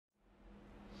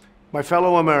My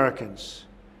fellow Americans,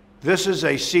 this is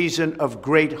a season of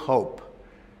great hope.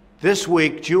 This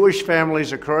week, Jewish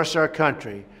families across our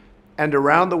country and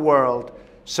around the world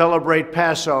celebrate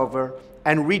Passover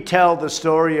and retell the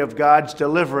story of God's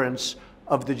deliverance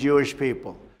of the Jewish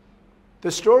people.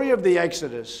 The story of the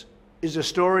Exodus is a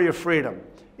story of freedom.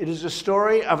 It is a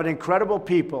story of an incredible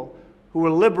people who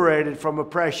were liberated from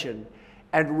oppression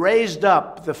and raised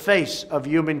up the face of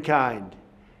humankind.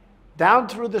 Down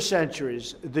through the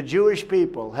centuries, the Jewish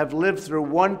people have lived through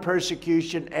one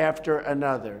persecution after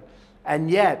another,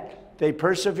 and yet they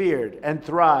persevered and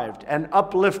thrived and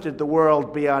uplifted the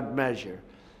world beyond measure.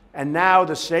 And now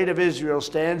the state of Israel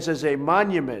stands as a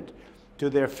monument to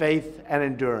their faith and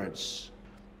endurance.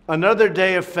 Another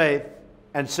day of faith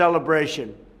and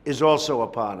celebration is also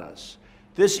upon us.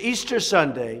 This Easter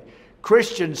Sunday,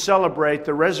 Christians celebrate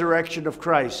the resurrection of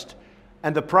Christ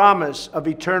and the promise of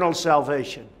eternal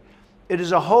salvation. It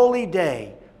is a holy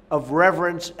day of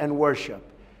reverence and worship.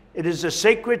 It is a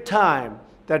sacred time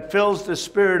that fills the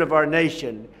spirit of our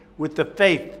nation with the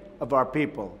faith of our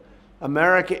people.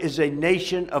 America is a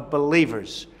nation of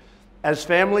believers. As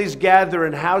families gather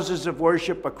in houses of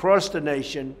worship across the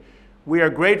nation, we are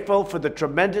grateful for the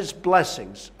tremendous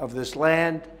blessings of this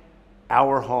land,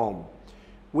 our home.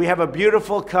 We have a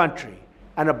beautiful country,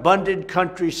 an abundant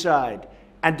countryside,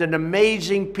 and an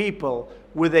amazing people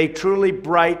with a truly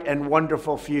bright and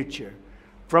wonderful future.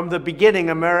 From the beginning,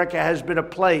 America has been a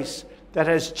place that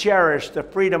has cherished the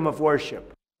freedom of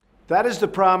worship. That is the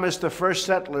promise the first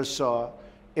settlers saw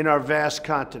in our vast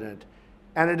continent,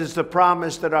 and it is the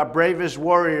promise that our bravest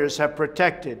warriors have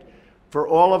protected for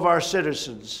all of our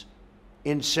citizens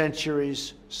in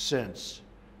centuries since,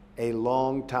 a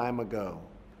long time ago.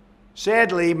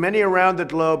 Sadly, many around the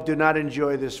globe do not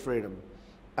enjoy this freedom,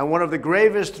 and one of the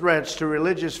gravest threats to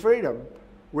religious freedom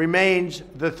remains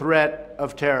the threat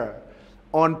of terror.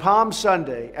 On Palm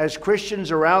Sunday, as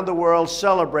Christians around the world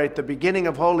celebrate the beginning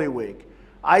of Holy Week,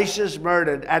 ISIS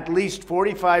murdered at least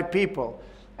 45 people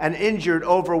and injured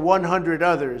over 100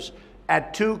 others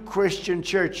at 2 Christian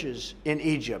churches in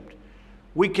Egypt.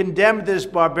 We condemn this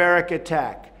barbaric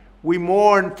attack. We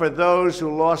mourn for those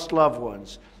who lost loved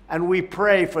ones, and we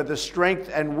pray for the strength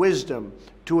and wisdom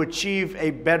to achieve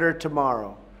a better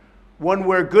tomorrow, one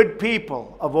where good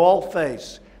people of all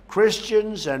faiths,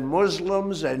 Christians and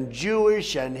Muslims and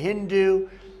Jewish and Hindu,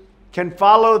 can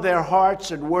follow their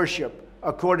hearts and worship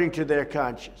according to their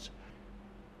conscience.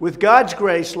 With God's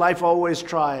grace, life always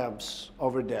triumphs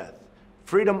over death.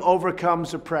 Freedom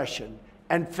overcomes oppression,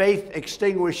 and faith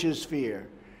extinguishes fear.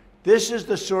 This is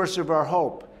the source of our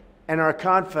hope and our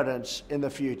confidence in the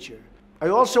future. I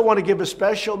also want to give a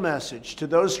special message to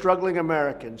those struggling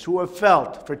Americans who have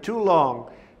felt for too long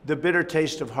the bitter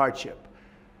taste of hardship.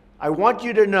 I want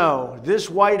you to know this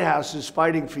White House is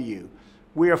fighting for you.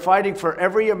 We are fighting for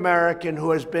every American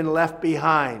who has been left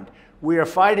behind. We are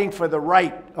fighting for the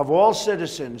right of all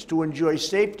citizens to enjoy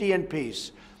safety and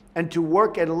peace and to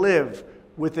work and live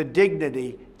with the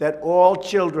dignity that all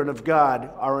children of God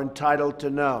are entitled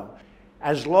to know.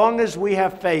 As long as we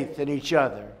have faith in each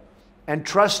other and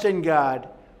trust in God,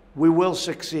 we will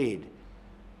succeed.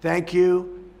 Thank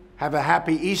you. Have a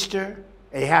happy Easter,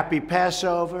 a happy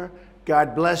Passover.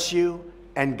 God bless you,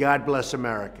 and God bless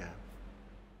America.